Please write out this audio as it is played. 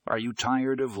Are you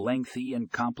tired of lengthy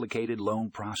and complicated loan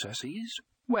processes?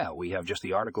 Well, we have just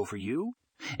the article for you.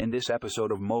 In this episode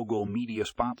of Mogul Media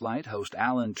Spotlight, host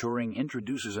Alan Turing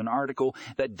introduces an article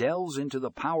that delves into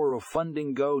the power of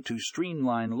Fundingo to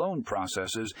streamline loan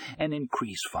processes and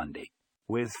increase funding.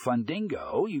 With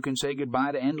Fundingo, you can say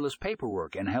goodbye to endless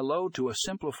paperwork and hello to a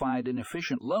simplified and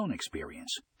efficient loan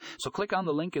experience. So click on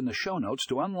the link in the show notes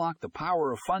to unlock the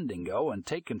power of Fundingo and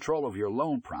take control of your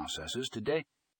loan processes today.